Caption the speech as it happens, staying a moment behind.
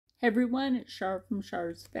Hey everyone, it's Char from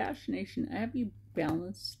Char's Fascination. I have you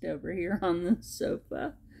balanced over here on the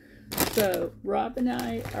sofa. So Rob and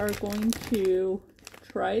I are going to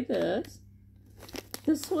try this.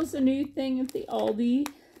 This was a new thing at the Aldi.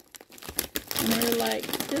 And we're like,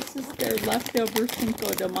 this is their leftover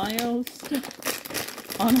Cinco de Mayo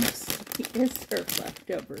stuff. Honestly, it's their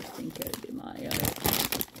leftover Cinco de Mayo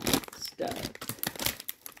stuff.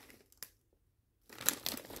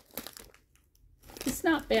 It's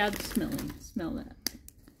not bad smelling. Smell that.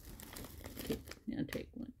 Okay, now take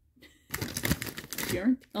one. You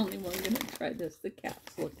aren't the only one gonna try this. The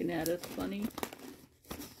cat's looking at us funny.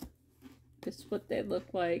 This is what they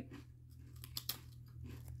look like.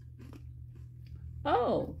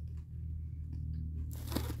 Oh.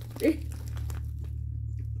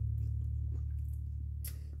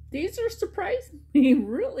 These are surprisingly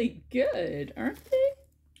really good, aren't they?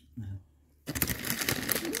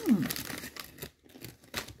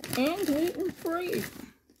 And gluten-free.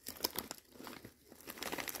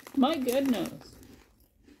 My goodness.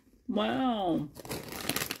 Wow.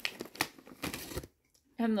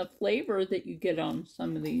 And the flavor that you get on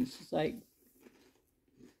some of these is like,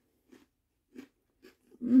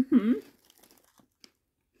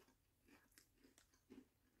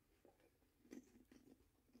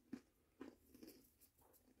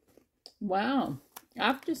 Wow. I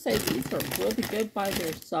have to say these are really good by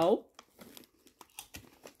themselves.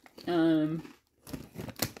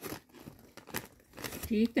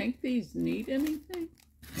 Do you think these need anything?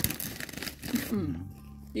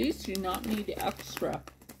 These do not need extra.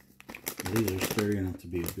 These are sturdy enough to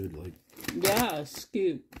be a good, like... Yeah, a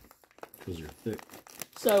scoop. Because they're thick.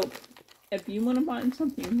 So, if you want to find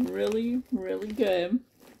something really, really good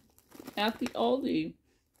at the Aldi,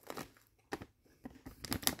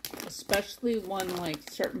 especially when,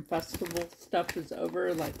 like, certain festival stuff is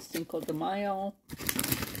over, like Cinco de Mayo,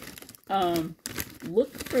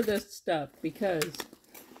 look for this stuff because,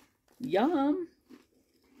 yum.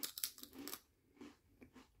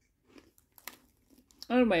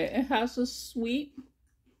 Anyway, it has a sweet,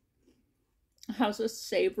 it has a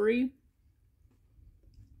savory,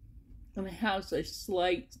 and it has a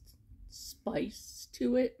slight spice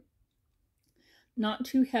to it. Not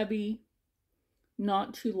too heavy,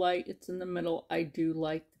 not too light. It's in the middle. I do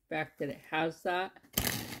like the fact that it has that.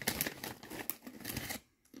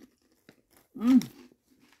 It's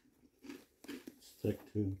thick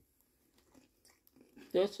too.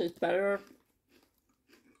 This is better.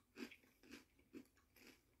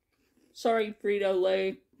 Sorry,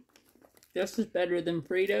 Frito-Lay. This is better than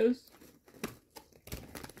Fritos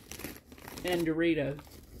and Doritos.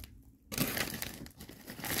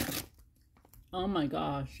 Oh my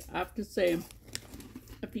gosh. I have to say,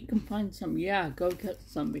 if you can find some, yeah, go get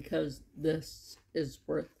some because this is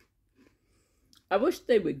worth it. I wish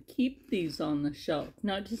they would keep these on the shelf,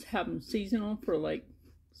 not just have them seasonal for like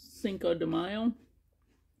Cinco de Mayo.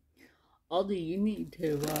 Aldi, you need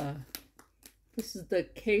to, this is the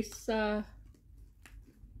queso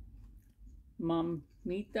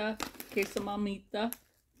mamita.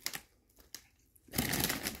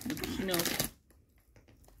 You know,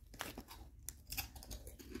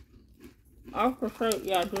 I have to say,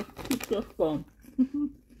 yeah, just keep this going.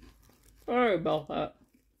 Sorry about that.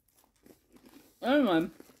 Anyway,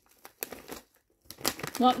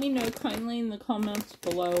 let me know kindly in the comments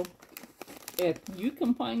below if you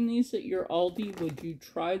can find these at your Aldi. Would you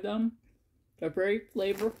try them? They're very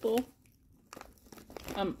flavorful.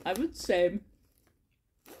 I would say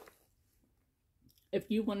if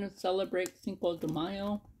you want to celebrate Cinco de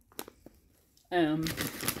Mayo,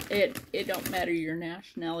 it don't matter your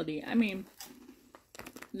nationality. I mean,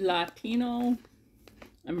 Latino,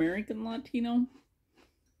 American Latino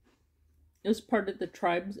is part of the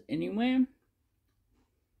tribes anyway.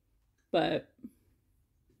 But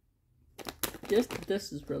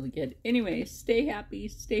this is really good. Anyway, stay happy,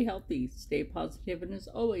 stay healthy, stay positive, and as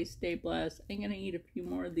always, stay blessed. I'm gonna eat a few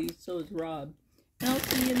more of these, so is Rob. And I'll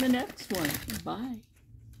see you in the next one. Bye.